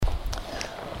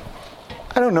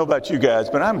don't know about you guys,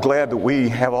 but I'm glad that we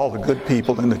have all the good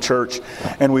people in the church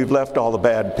and we've left all the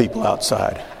bad people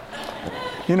outside.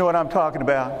 You know what I'm talking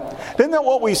about? Isn't that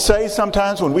what we say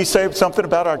sometimes when we say something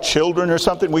about our children or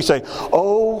something? We say,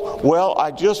 oh, well,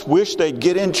 I just wish they'd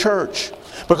get in church.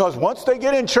 Because once they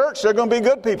get in church, they're going to be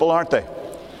good people, aren't they?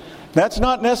 That's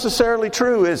not necessarily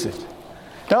true, is it?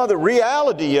 No, the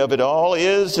reality of it all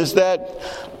is that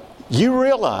you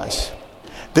realize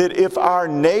that if our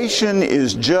nation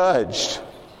is judged,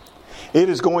 it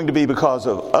is going to be because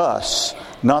of us,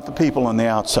 not the people on the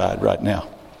outside right now.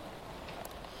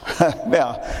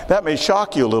 Now, that may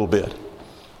shock you a little bit.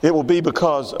 It will be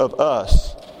because of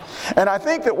us. And I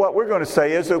think that what we're going to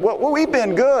say is that we've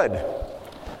been good.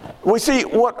 We see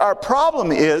what our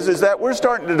problem is that we're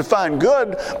starting to define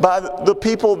good by the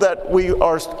people that we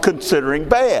are considering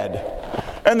bad.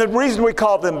 And the reason we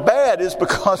call them bad is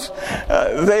because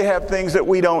they have things that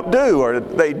we don't do, or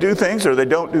they do things or they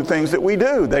don't do things that we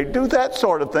do. They do that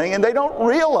sort of thing, and they don't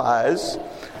realize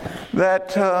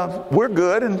that we're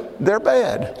good and they're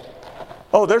bad.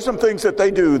 Oh, there's some things that they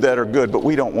do that are good, but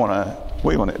we want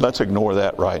to, let's ignore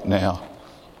that right now.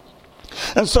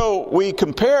 And so we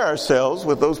compare ourselves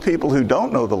with those people who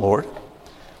don't know the Lord,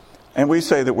 and we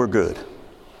say that we're good.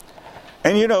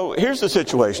 And here's the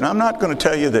situation. I'm not going to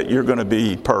tell you that you're going to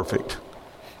be perfect.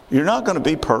 You're not going to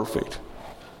be perfect.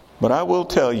 But I will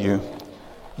tell you,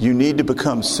 you need to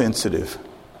become sensitive.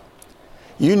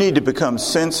 You need to become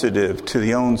sensitive to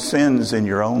the own sins in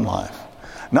your own life.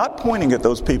 Not pointing at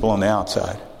those people on the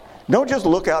outside. Don't just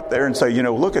look out there and say,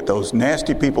 look at those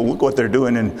nasty people. Look what they're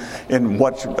doing in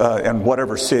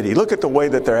whatever city. Look at the way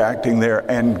that they're acting there,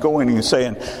 and going and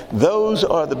saying, those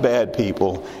are the bad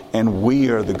people and we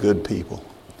are the good people.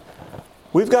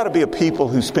 We've got to be a people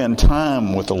who spend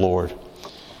time with the Lord.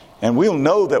 And we'll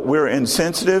know that we're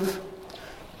insensitive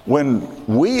when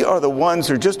we are the ones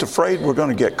who are just afraid we're going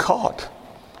to get caught.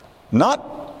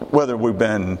 Not whether we've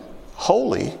been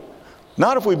holy,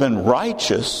 not if we've been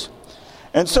righteous.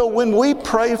 And so when we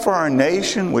pray for our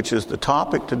nation, which is the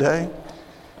topic today,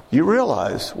 you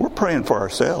realize we're praying for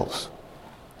ourselves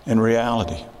in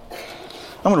reality.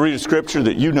 I'm going to read a scripture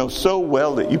that you know so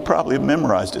well that you probably have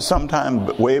memorized it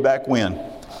sometime way back when.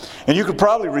 And you could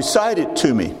probably recite it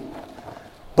to me.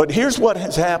 But here's what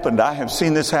has happened. I have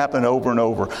seen this happen over and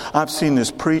over. I've seen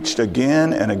this preached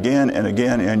again and again and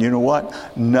again. And you know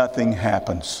what? Nothing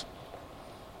happens.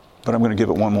 But I'm going to give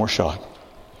it one more shot.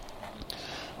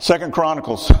 2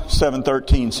 Chronicles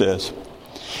 7:13 says,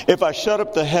 if I shut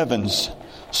up the heavens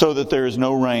so that there is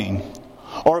no rain,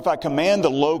 or if I command the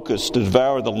locusts to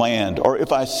devour the land, or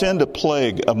if I send a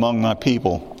plague among my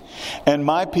people, and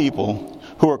my people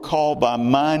who are called by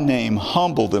my name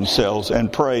humble themselves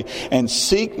and pray and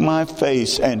seek my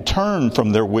face and turn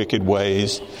from their wicked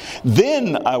ways,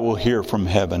 then I will hear from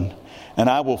heaven, and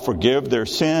I will forgive their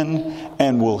sin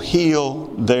and will heal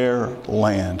their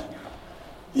land.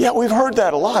 Yeah, we've heard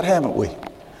that a lot, haven't we?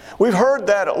 We've heard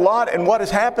that a lot, and what has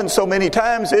happened so many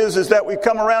times is that we've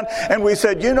come around and we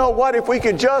said, you know what, if we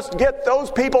could just get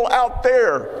those people out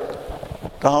there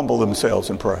to humble themselves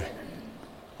and pray.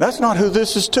 That's not who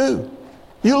this is to.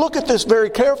 You look at this very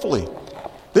carefully.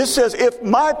 This says, if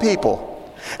my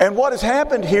people, and what has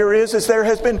happened here is there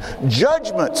has been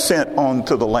judgment sent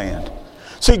onto the land.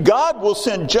 See, God will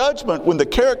send judgment when the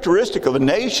characteristic of a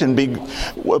nation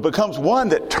becomes one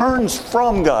that turns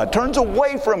from God, turns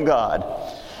away from God.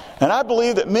 And I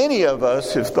believe that many of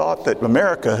us have thought that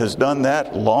America has done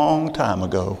that a long time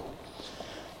ago.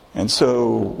 And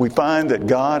so we find that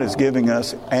God is giving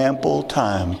us ample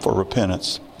time for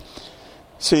repentance.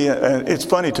 See, it's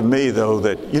funny to me, though,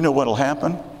 that you know what will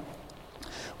happen?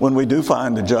 When we do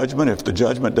find the judgment, if the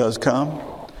judgment does come,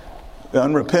 the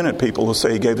unrepentant people will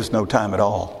say He gave us no time at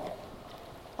all.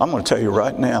 I'm going to tell you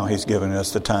right now, He's given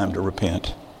us the time to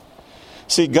repent.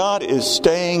 See, God is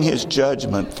staying His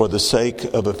judgment for the sake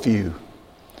of a few.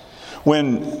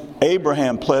 When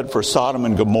Abraham pled for Sodom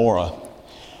and Gomorrah,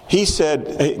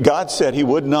 God said He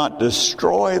would not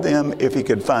destroy them if He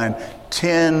could find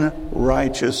 10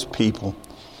 righteous people.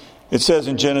 It says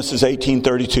in Genesis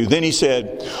 18:32, then He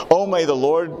said, oh, may the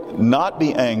Lord not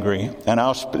be angry, and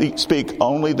I'll speak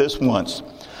only this once.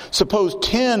 Suppose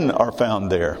 10 are found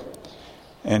there.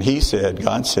 And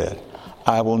God said,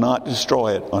 I will not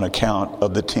destroy it on account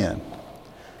of the 10.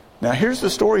 Now here's the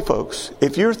story, folks.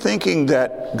 If you're thinking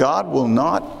that God will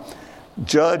not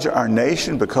judge our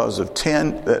nation because of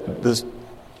 10,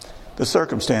 the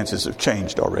circumstances have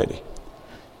changed already.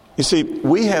 You see,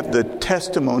 we have the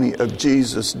testimony of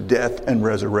Jesus' death and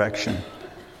resurrection.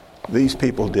 These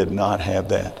people did not have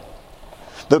that.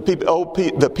 The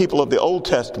people of the Old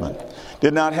Testament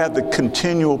did not have the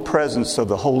continual presence of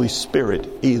the Holy Spirit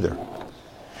either.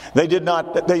 They did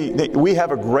not. We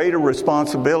have a greater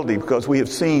responsibility because we have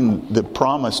seen the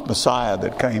promised Messiah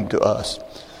that came to us.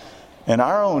 And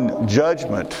our own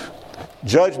judgment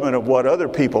of what other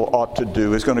people ought to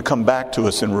do is going to come back to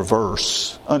us in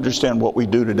reverse. Understand what we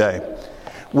do today.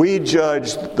 We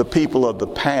judge the people of the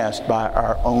past by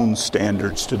our own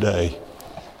standards today.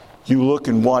 You look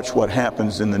and watch what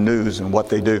happens in the news and what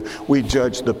they do. We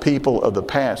judge the people of the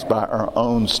past by our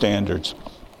own standards.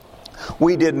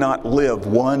 We did not live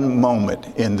one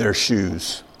moment in their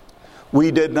shoes.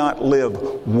 We did not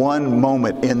live one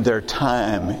moment in their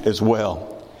time as well.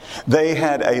 They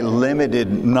had a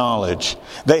limited knowledge.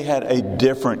 They had a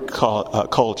different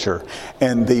culture.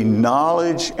 And the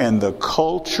knowledge and the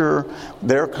culture,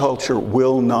 their culture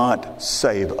will not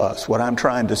save us. What I'm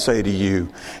trying to say to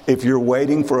you, if you're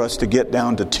waiting for us to get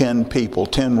down to 10 people,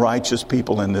 10 righteous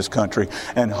people in this country,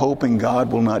 and hoping God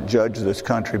will not judge this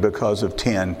country because of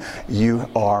 10, you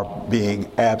are being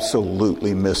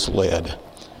absolutely misled.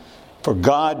 For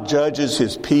God judges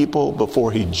His people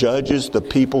before He judges the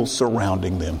people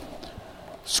surrounding them.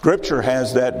 Scripture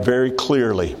has that very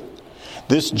clearly.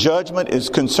 This judgment is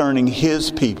concerning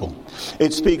His people.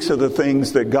 It speaks of the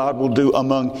things that God will do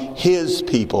among His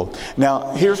people.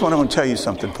 Now, here's what I want to tell you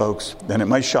something, folks, and it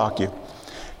may shock you.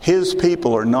 His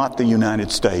people are not the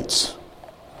United States.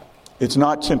 It's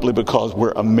not simply because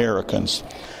we're Americans.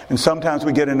 And sometimes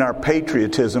we get in our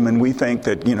patriotism and we think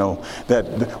that,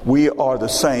 that we are the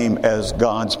same as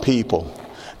God's people.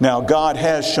 Now, God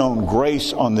has shown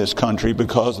grace on this country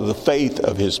because of the faith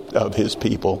of His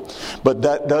people. But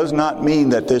that does not mean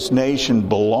that this nation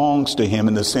belongs to Him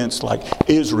in the sense like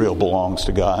Israel belongs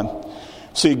to God.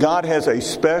 See, God has a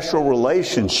special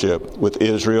relationship with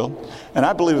Israel, and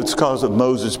I believe it's because of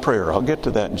Moses' prayer. I'll get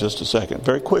to that in just a second.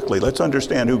 Very quickly, let's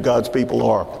understand who God's people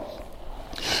are.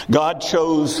 God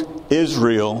chose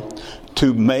Israel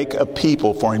to make a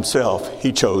people for Himself.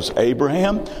 He chose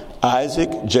Abraham, Isaac,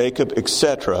 Jacob,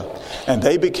 etc. And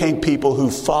they became people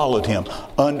who followed Him.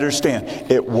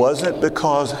 Understand, it wasn't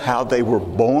because how they were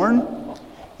born.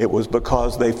 It was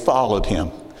because they followed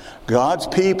Him. God's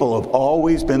people have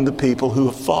always been the people who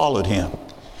have followed Him.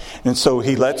 And so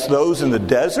He lets those in the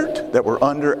desert that were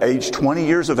under age 20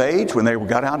 years of age, when they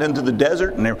got out into the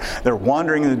desert and they're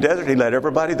wandering in the desert, He let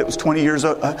everybody that was 20 years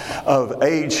of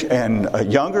age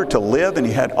and younger to live. And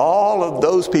He had all of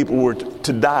those people who were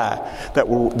to die that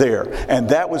were there. And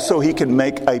that was so He could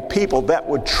make a people that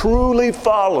would truly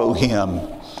follow Him.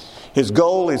 His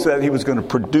goal is that He was going to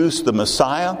produce the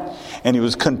Messiah, and He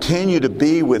was continue to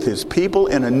be with His people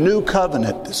in a new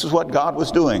covenant. This is what God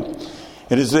was doing.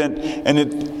 It is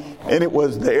it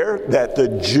was there that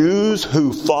the Jews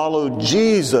who followed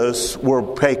Jesus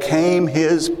became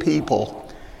His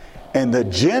people, and the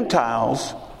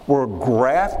Gentiles were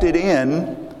grafted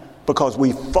in because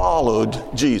we followed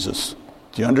Jesus.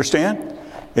 Do you understand?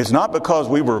 It's not because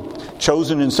we were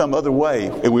chosen in some other way.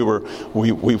 We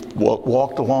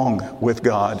walked along with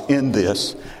God in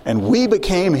this, and we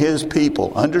became His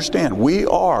people. Understand, we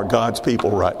are God's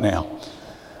people right now.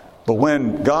 But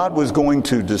when God was going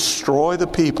to destroy the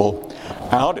people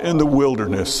out in the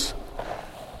wilderness,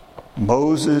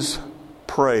 Moses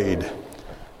prayed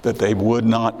that they would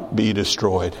not be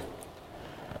destroyed.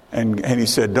 And he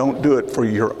said, don't do it for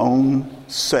your own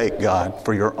sake, God,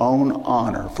 for your own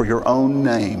honor, for your own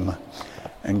name.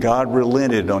 And God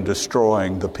relented on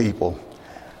destroying the people.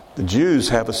 The Jews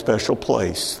have a special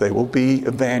place. They will be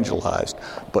evangelized,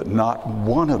 but not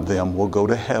one of them will go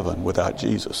to heaven without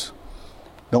Jesus.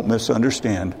 Don't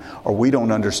misunderstand, or we don't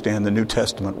understand the New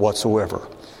Testament whatsoever.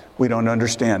 We don't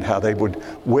understand how they would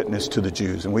witness to the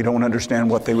Jews, and we don't understand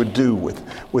what they would do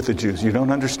with the Jews. You don't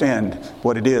understand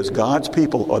what it is. God's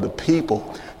people are the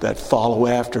people that follow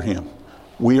after Him.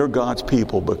 We are God's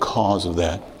people because of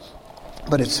that.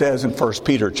 But it says in 1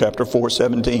 Peter chapter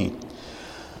 4:17,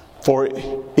 for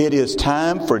it is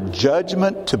time for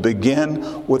judgment to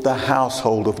begin with the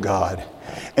household of God.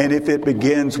 And if it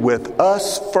begins with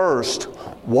us first,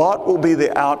 what will be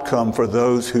the outcome for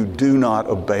those who do not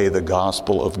obey the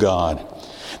gospel of God?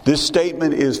 This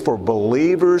statement is for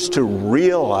believers to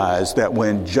realize that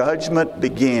when judgment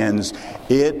begins,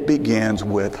 it begins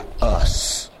with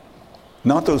us.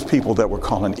 Not those people that we're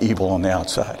calling evil on the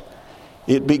outside.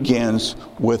 It begins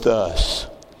with us.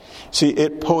 See,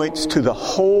 it points to the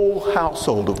whole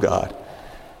household of God,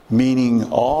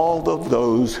 meaning all of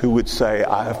those who would say,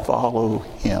 I follow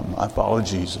Him, I follow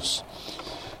Jesus.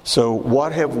 So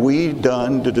what have we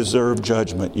done to deserve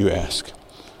judgment, you ask?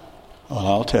 Well,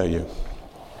 I'll tell you.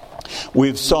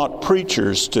 We've sought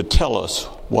preachers to tell us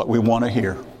what we want to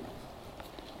hear.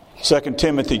 2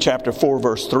 Timothy chapter 4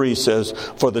 verse 3 says,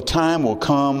 "For the time will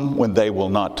come when they will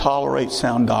not tolerate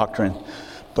sound doctrine,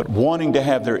 but wanting to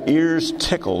have their ears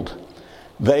tickled,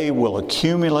 they will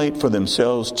accumulate for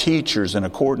themselves teachers in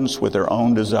accordance with their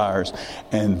own desires,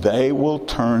 and they will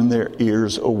turn their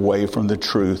ears away from the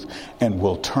truth and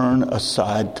will turn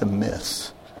aside to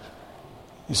myths."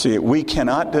 You see, we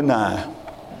cannot deny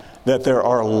that there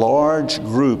are large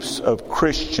groups of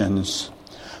Christians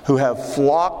who have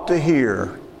flocked to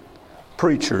hear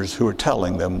preachers who are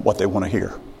telling them what they want to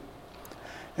hear.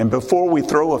 And before we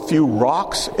throw a few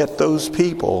rocks at those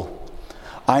people,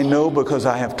 I know, because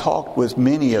I have talked with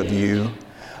many of you,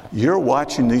 you're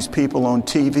watching these people on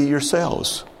TV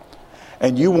yourselves.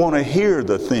 And you want to hear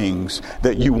the things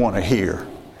that you want to hear.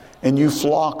 And you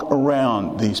flock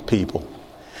around these people.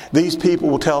 These people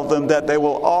will tell them that they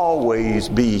will always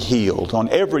be healed on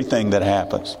everything that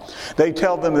happens. They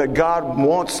tell them that God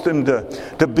wants them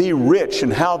to be rich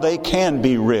and how they can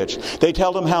be rich. They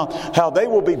tell them how they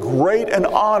will be great and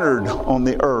honored on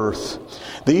the earth.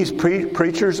 These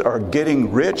preachers are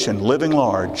getting rich and living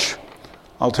large.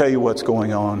 I'll tell you what's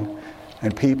going on.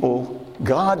 And people,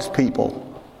 God's people,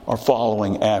 are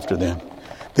following after them.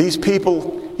 These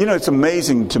people, it's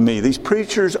amazing to me. These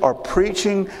preachers are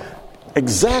preaching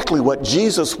exactly what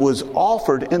Jesus was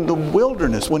offered in the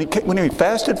wilderness when he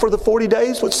fasted for the 40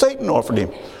 days, what Satan offered him.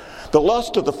 The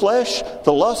lust of the flesh,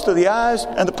 the lust of the eyes,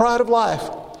 and the pride of life.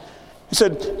 He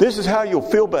said, this is how you'll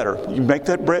feel better. You make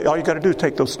that bread, all you got to do is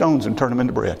take those stones and turn them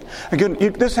into bread. Again,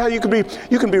 this is how you can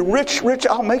be rich,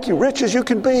 I'll make you rich as you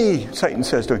can be, Satan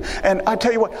says to him. And I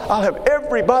tell you what, I'll have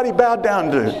everybody bow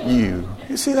down to you.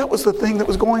 You see, that was the thing that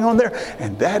was going on there.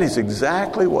 And that is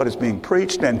exactly what is being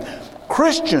preached. And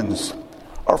Christians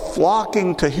are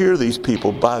flocking to hear these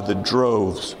people by the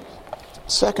droves.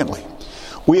 Secondly,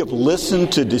 we have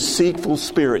listened to deceitful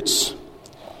spirits.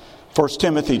 1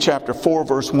 Timothy chapter 4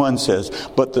 verse 1 says,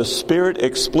 "But the Spirit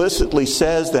explicitly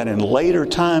says that in later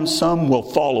times some will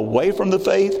fall away from the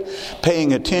faith,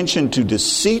 paying attention to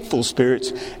deceitful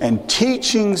spirits and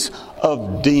teachings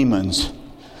of demons."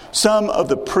 Some of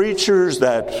the preachers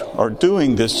that are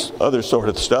doing this other sort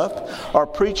of stuff are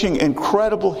preaching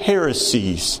incredible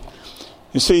heresies.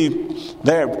 You see,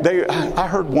 I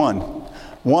heard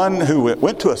one who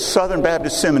went to a Southern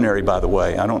Baptist seminary, by the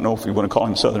way. I don't know if you want to call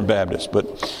him Southern Baptist, but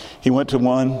he went to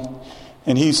one,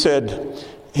 and he said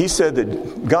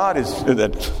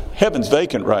that heaven's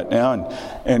vacant right now,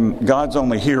 and God's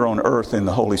only here on earth in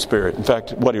the Holy Spirit. In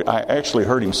fact, I actually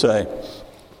heard him say,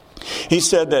 he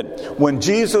said that when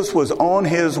Jesus was on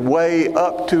his way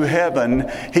up to heaven,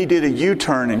 he did a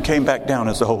U-turn and came back down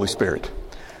as the Holy Spirit.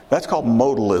 That's called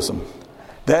modalism.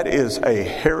 That is a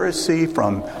heresy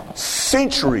from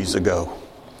centuries ago.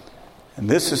 And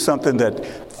this is something that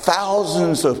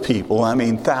thousands of people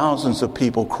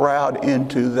crowd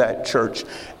into that church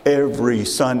every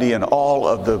Sunday, and all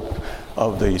of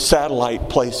the satellite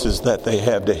places that they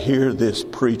have to hear this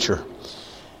preacher.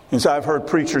 And so I've heard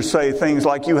preachers say things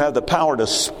like, you have the power to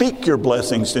speak your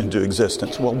blessings into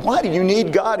existence. Well, why do you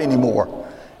need God anymore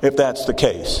if that's the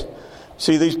case?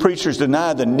 See, these preachers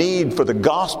deny the need for the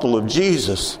gospel of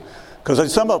Jesus,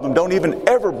 because some of them don't even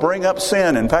ever bring up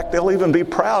sin. In fact, they'll even be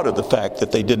proud of the fact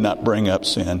that they did not bring up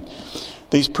sin.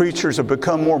 These preachers have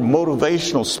become more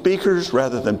motivational speakers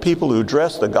rather than people who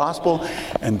address the gospel,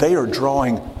 and they are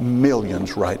drawing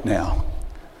millions right now.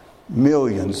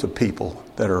 Millions of people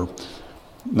that are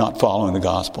not following the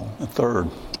gospel. And third,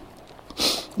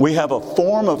 we have a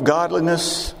form of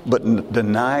godliness but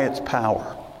deny its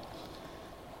power.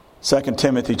 2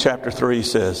 Timothy chapter 3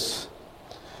 says,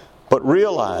 "But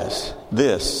realize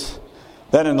this,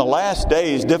 that in the last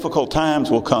days difficult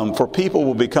times will come, for people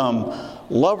will become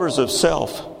lovers of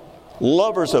self,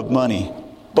 lovers of money,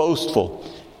 boastful,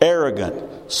 arrogant,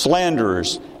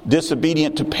 slanderers,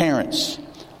 disobedient to parents,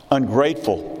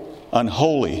 ungrateful,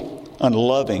 unholy,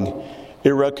 unloving,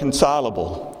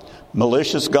 irreconcilable,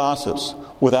 malicious gossips,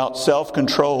 without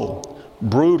self-control,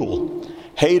 brutal,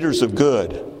 haters of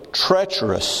good,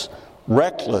 treacherous,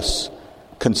 reckless,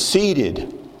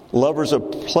 conceited, lovers of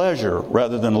pleasure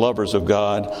rather than lovers of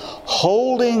God,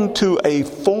 holding to a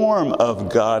form of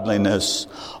godliness,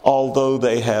 although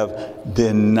they have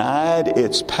denied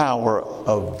its power.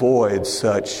 Avoid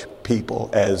such people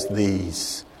as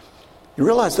these." You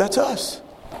realize that's us.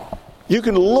 You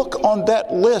can look on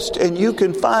that list and you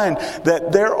can find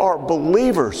that there are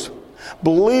believers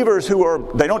who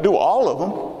they don't do all of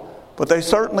them, but they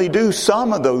certainly do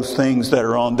some of those things that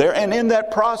are on there. And in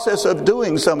that process of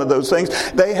doing some of those things,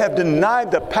 they have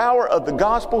denied the power of the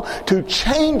gospel to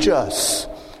change us.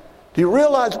 Do you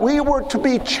realize we were to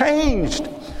be changed?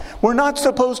 We're not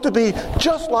supposed to be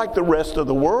just like the rest of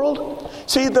the world.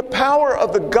 See, the power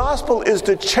of the gospel is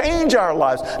to change our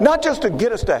lives, not just to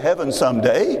get us to heaven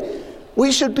someday.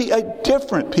 We should be a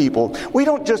different people. We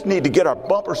don't just need to get our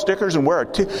bumper stickers and wear our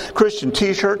Christian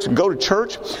t-shirts and go to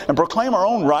church and proclaim our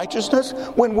own righteousness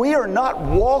when we are not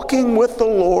walking with the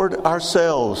Lord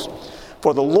ourselves.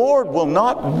 For the Lord will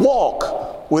not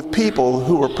walk with people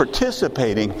who are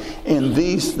participating in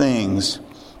these things.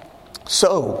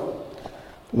 So,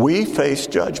 we face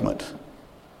judgment.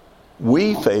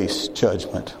 We face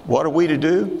judgment. What are we to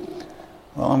do?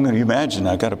 Well, I'm going to imagine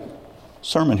I've got a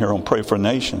sermon here on Pray for a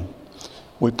Nation.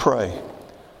 We pray.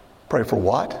 Pray for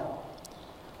what?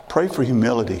 Pray for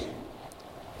humility.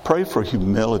 Pray for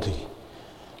humility.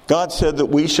 God said that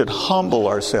we should humble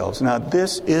ourselves. Now,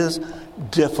 this is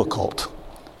difficult.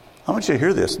 I want you to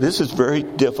hear this. This is very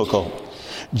difficult.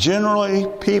 Generally,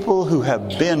 people who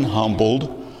have been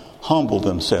humble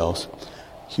themselves.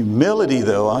 Humility,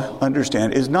 though, I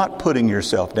understand, is not putting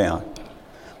yourself down.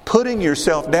 Putting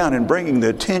yourself down and bringing the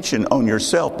attention on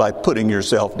yourself by putting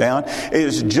yourself down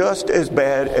is just as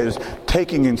bad as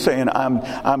taking and saying,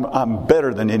 I'm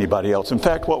better than anybody else. In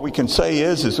fact, what we can say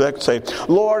is we can say,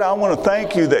 Lord, I want to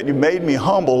thank you that you made me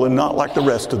humble and not like the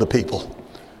rest of the people.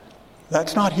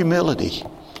 That's not humility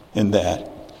in that.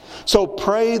 So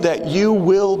pray that you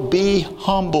will be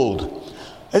humbled.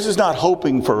 This is not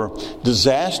hoping for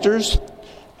disasters.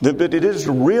 But it is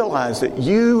to realize that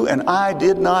you and I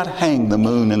did not hang the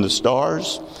moon and the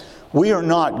stars. We are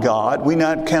not God. We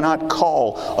cannot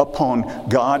call upon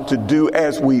God to do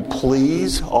as we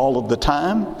please all of the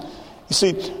time. You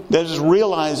see, that is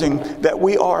realizing that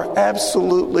we are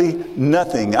absolutely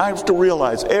nothing. I have to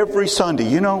realize every Sunday,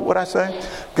 you know what I say?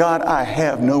 God, I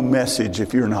have no message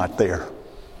if you're not there.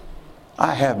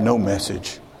 I have no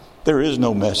message. There is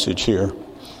no message here.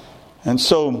 And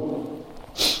so,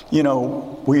 you know,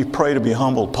 we pray to be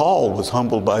humbled. Paul was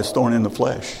humbled by his thorn in the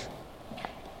flesh.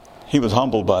 He was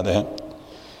humbled by that.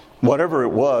 Whatever it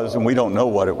was, and we don't know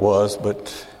what it was,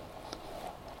 but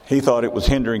he thought it was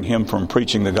hindering him from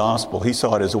preaching the gospel. He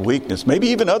saw it as a weakness. Maybe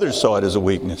even others saw it as a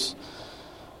weakness.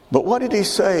 But what did he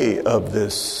say of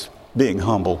this being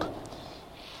humbled?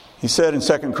 He said in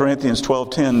 2 Corinthians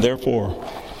 12:10, therefore,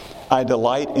 I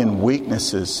delight in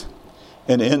weaknesses,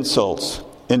 in insults,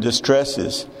 in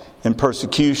distresses, in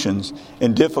persecutions,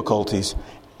 in difficulties,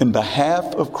 in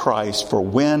behalf of Christ, for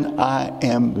when I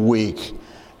am weak,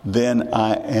 then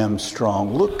I am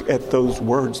strong. Look at those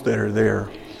words that are there.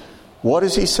 What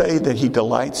does he say that he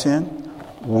delights in?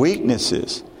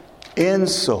 Weaknesses,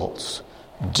 insults,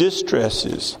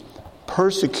 distresses,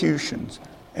 persecutions,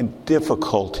 and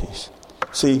difficulties.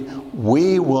 See,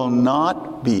 we will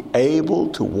not be able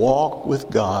to walk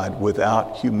with God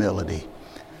without humility.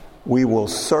 We will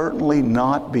certainly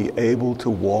not be able to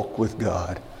walk with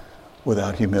God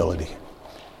without humility.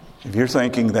 If you're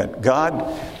thinking that,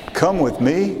 God, come with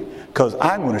me because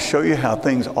I'm going to show you how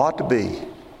things ought to be,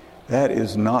 that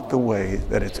is not the way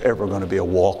that it's ever going to be a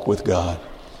walk with God.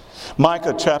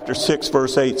 Micah chapter 6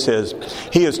 verse 8 says,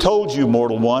 He has told you,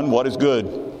 mortal one, what is good.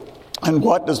 And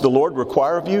what does the Lord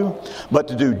require of you? But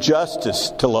to do justice,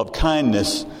 to love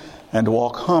kindness, and to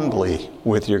walk humbly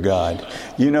with your God.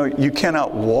 You know, you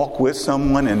cannot walk with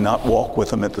someone and not walk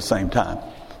with them at the same time.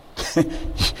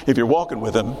 If you're walking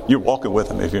with them, you're walking with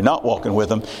them. If you're not walking with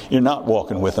them, you're not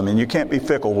walking with them. And you can't be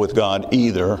fickle with God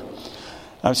either.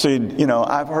 I've seen,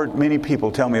 I've heard many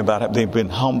people tell me about it. They've been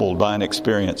humbled by an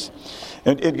experience.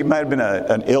 It might have been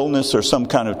an illness or some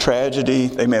kind of tragedy.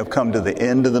 They may have come to the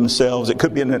end of themselves. It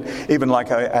could be even like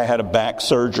I had a back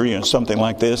surgery or something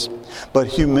like this. But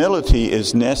humility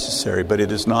is necessary, but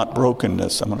it is not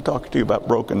brokenness. I'm going to talk to you about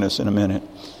brokenness in a minute.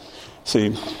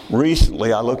 See,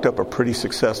 recently I looked up a pretty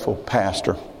successful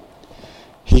pastor.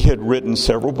 He had written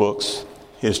several books.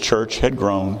 His church had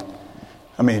grown,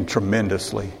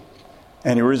 tremendously.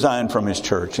 And he resigned from his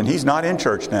church. And he's not in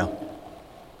church now.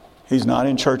 He's not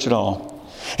in church at all.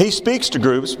 He speaks to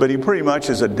groups, but he pretty much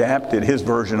has adapted his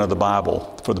version of the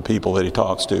Bible for the people that he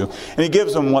talks to. And he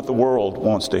gives them what the world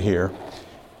wants to hear.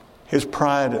 His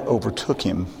pride overtook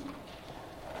him.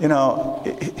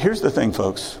 Here's the thing,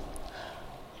 folks.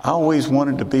 I always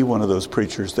wanted to be one of those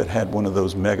preachers that had one of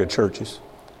those mega churches.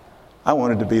 I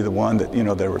wanted to be the one that,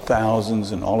 there were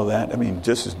thousands and all of that.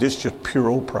 Just pure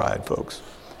old pride, folks.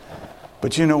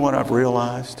 But you know what I've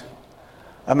realized?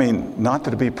 Not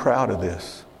to be proud of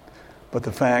this, but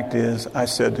the fact is, I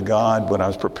said to God when I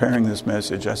was preparing this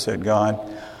message, I said, God,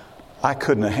 I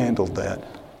couldn't have handled that.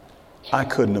 I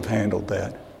couldn't have handled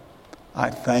that. I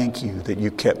thank you that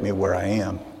you kept me where I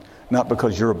am. Not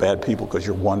because you're a bad people, because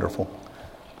you're wonderful.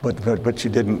 But you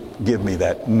didn't give me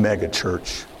that mega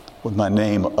church with my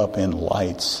name up in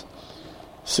lights.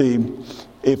 See,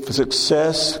 if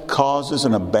success causes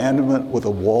an abandonment with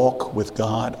a walk with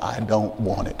God, I don't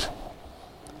want it.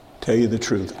 Tell you the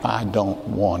truth, I don't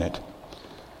want it.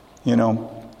 You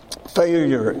know,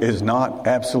 failure is not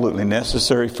absolutely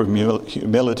necessary for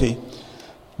humility,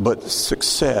 but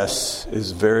success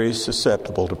is very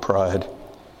susceptible to pride.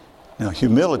 Now,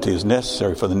 humility is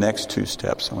necessary for the next two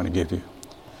steps I'm going to give you.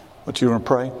 What you want to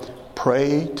pray?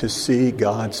 Pray to see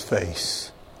God's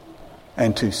face.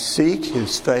 And to seek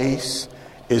His face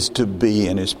is to be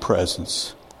in His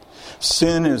presence.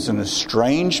 Sin is an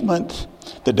estrangement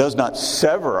that does not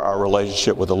sever our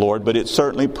relationship with the Lord, but it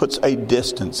certainly puts a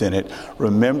distance in it.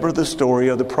 Remember the story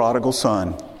of the prodigal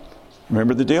son.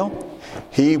 Remember the deal?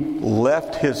 He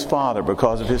left his father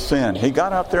because of his sin. He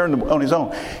got out there on his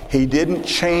own. He didn't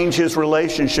change his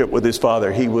relationship with his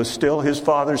father. He was still his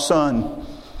father's son.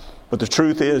 But the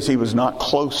truth is, he was not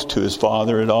close to his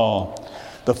father at all.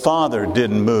 The father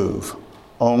didn't move.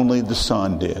 Only the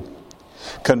son did.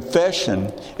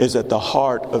 Confession is at the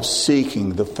heart of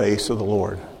seeking the face of the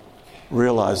Lord.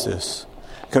 Realize this.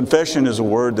 Confession is a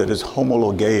word that is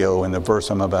homologeo in the verse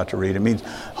I'm about to read. It means,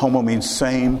 homo means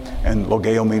same, and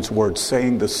logeo means word,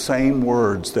 saying the same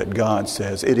words that God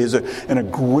says. It is an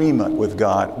agreement with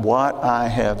God. What I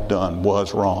have done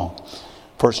was wrong.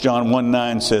 1 John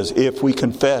 1:9 says, if we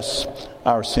confess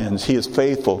our sins, He is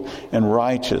faithful and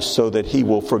righteous so that He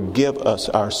will forgive us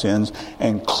our sins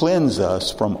and cleanse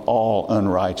us from all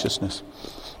unrighteousness.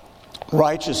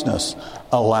 Righteousness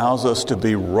allows us to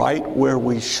be right where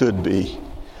we should be.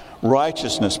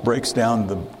 Righteousness breaks down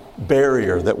the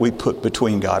barrier that we put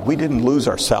between God. We didn't lose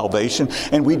our salvation,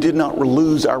 and we did not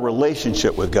lose our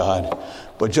relationship with God.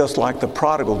 But just like the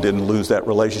prodigal didn't lose that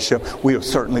relationship, we have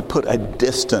certainly put a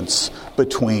distance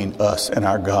between us and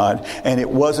our God. And it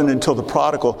wasn't until the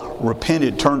prodigal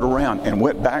repented, turned around, and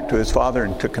went back to his father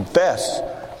and to confess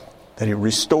that he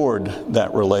restored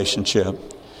that relationship.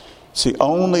 See,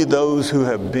 only those who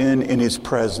have been in His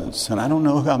presence, and I don't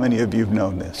know how many of you have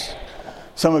known this.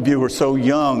 Some of you were so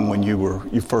young when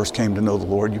you first came to know the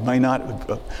Lord, you may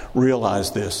not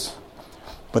realize this.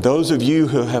 But those of you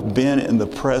who have been in the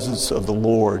presence of the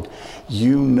Lord,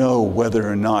 you know whether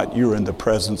or not you're in the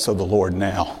presence of the Lord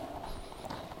now.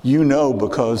 You know,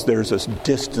 because there's a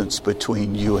distance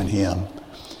between you and Him.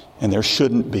 And there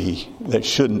shouldn't be. That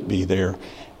shouldn't be there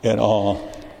at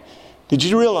all. Did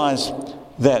you realize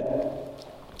that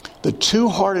the two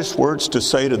hardest words to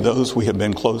say to those we have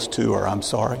been close to are, I'm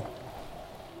sorry?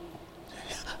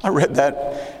 I read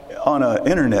that on an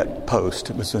internet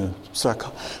post. It was a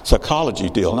psychology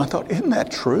deal. And I thought, isn't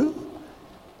that true?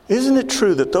 Isn't it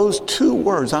true that those two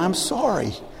words, I'm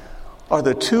sorry, are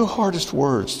the two hardest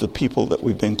words to people that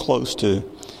we've been close to?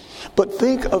 But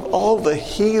think of all the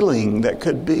healing that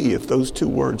could be if those two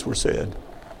words were said.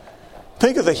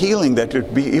 Think of the healing that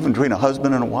could be even between a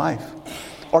husband and a wife,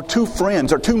 or two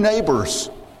friends, or two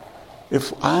neighbors,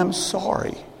 if I'm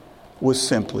sorry was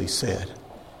simply said.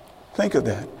 Think of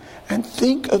that. And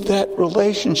think of that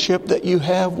relationship that you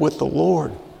have with the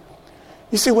Lord.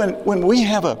 You see, when we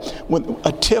have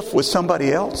a tiff with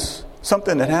somebody else,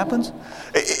 something that happens,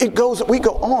 we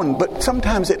go on, but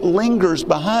sometimes it lingers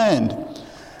behind.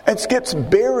 It gets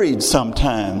buried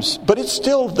sometimes, but it's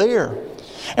still there.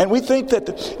 And we think that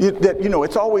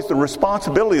it's always the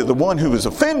responsibility of the one who is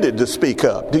offended to speak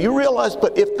up. Do you realize?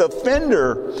 But if the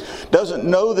offender doesn't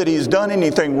know that he's done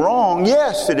anything wrong,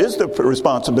 yes, it is the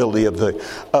responsibility of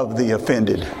the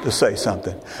offended to say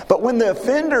something. But when the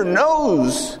offender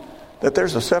knows that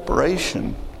there's a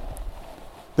separation,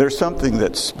 there's something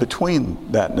that's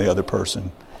between that and the other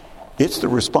person, it's the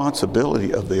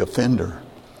responsibility of the offender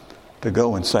to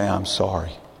go and say, I'm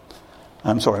sorry.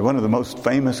 I'm sorry. One of the most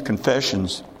famous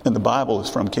confessions in the Bible is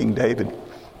from King David.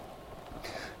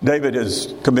 David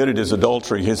has committed his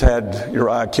adultery. He's had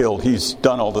Uriah killed. He's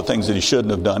done all the things that he shouldn't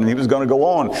have done. And he was going to go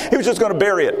on. He was just going to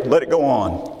bury it. Let it go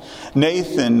on.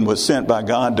 Nathan was sent by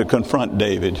God to confront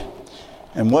David.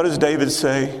 And what does David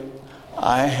say?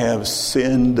 I have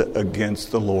sinned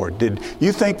against the Lord. Did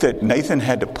you think that Nathan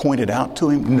had to point it out to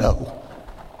him? No.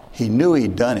 He knew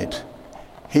he'd done it.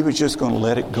 He was just going to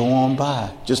let it go on by.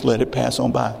 Just let it pass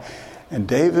on by. And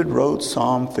David wrote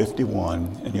Psalm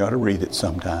 51, and you ought to read it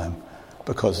sometime,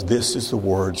 because this is the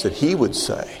words that he would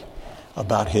say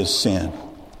about his sin.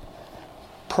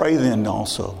 Pray then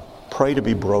also. Pray to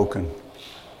be broken.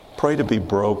 Pray to be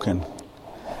broken.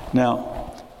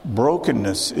 Now,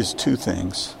 brokenness is two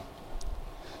things.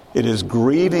 It is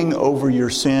grieving over your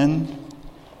sin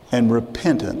and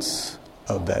repentance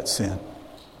of that sin.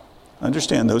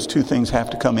 Understand, those two things have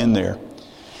to come in there.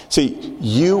 See,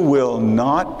 you will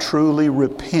not truly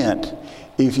repent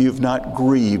if you've not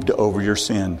grieved over your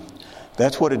sin.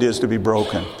 That's what it is to be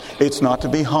broken. It's not to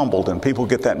be humbled, and people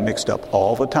get that mixed up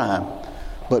all the time.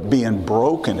 But being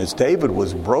broken, as David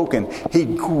was broken, he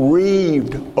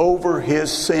grieved over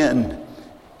his sin.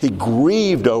 He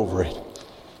grieved over it.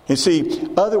 You see,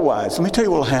 otherwise, let me tell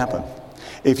you what will happen.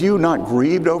 If you're not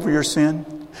grieved over your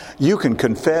sin, you can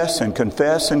confess and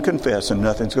confess and confess, and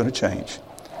nothing's going to change.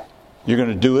 You're going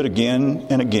to do it again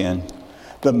and again.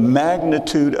 The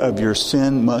magnitude of your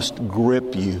sin must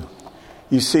grip you.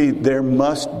 You see, there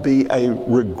must be a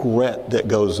regret that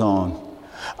goes on.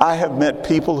 I have met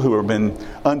people who have been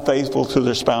unfaithful to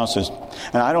their spouses,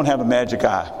 and I don't have a magic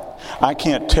eye. I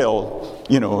can't tell,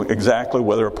 exactly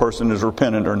whether a person is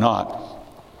repentant or not.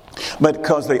 But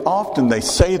because they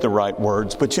say the right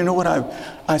words, but you know what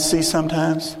I see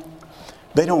sometimes?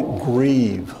 They don't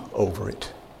grieve over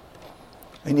it.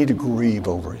 They need to grieve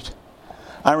over it.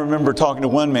 I remember talking to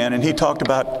one man, and he talked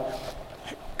about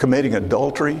committing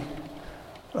adultery,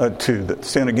 to the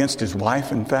sin against his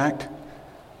wife, in fact.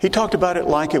 He talked about it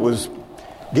like it was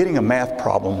getting a math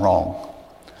problem wrong.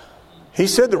 He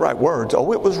said the right words.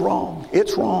 Oh, it was wrong.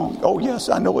 It's wrong. Oh, yes,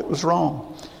 I know it was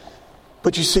wrong.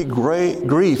 But you see,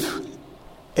 grief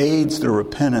aids the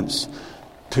repentance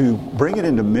to bring it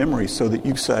into memory so that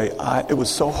you say, it was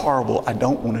so horrible, I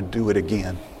don't want to do it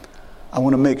again. I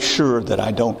want to make sure that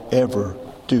I don't ever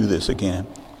do this again.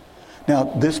 Now,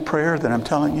 this prayer that I'm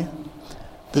telling you,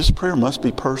 this prayer must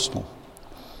be personal.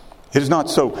 It is not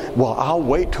so, I'll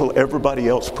wait till everybody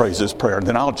else prays this prayer, and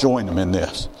then I'll join them in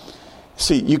this.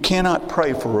 See, you cannot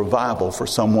pray for revival for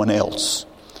someone else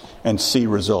and see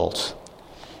results.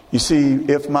 You see,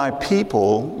 if my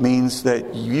people means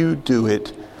that you do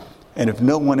it, and if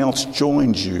no one else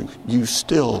joins you, you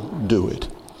still do it.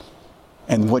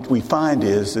 And what we find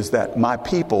is that my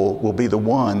people will be the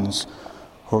ones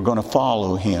who are going to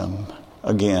follow him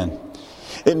again.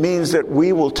 It means that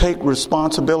we will take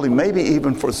responsibility, maybe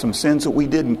even for some sins that we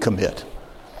didn't commit.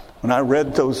 When I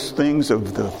read those things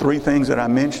of the 3 things that I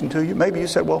mentioned to you, maybe you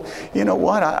said, well, you know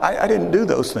what, I didn't do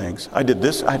those things. I did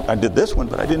this one,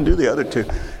 but I didn't do the other 2.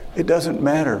 It doesn't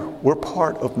matter. We're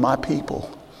part of my people,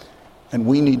 and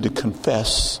we need to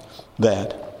confess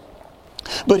that.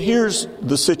 But here's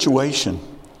the situation.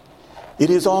 It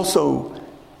is also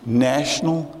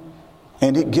national,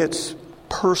 and it gets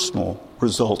personal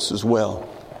results as well.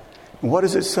 And what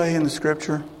does it say in the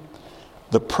scripture?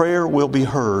 The prayer will be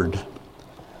heard.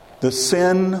 The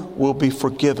sin will be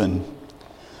forgiven.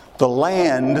 The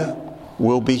land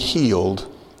will be healed.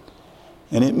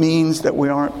 And it means that we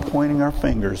aren't pointing our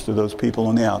fingers to those people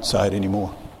on the outside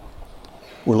anymore.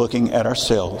 We're looking at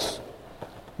ourselves.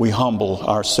 We humble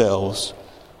ourselves.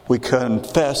 We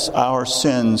confess our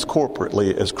sins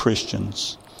corporately as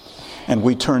Christians. And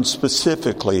we turn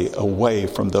specifically away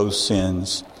from those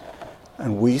sins.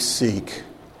 And we seek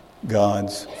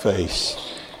God's face.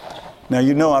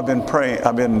 Now, I've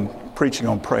been preaching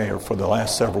on prayer for the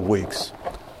last several weeks.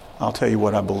 I'll tell you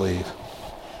what I believe.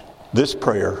 This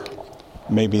prayer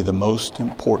may be the most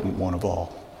important one of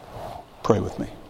all. Pray with me.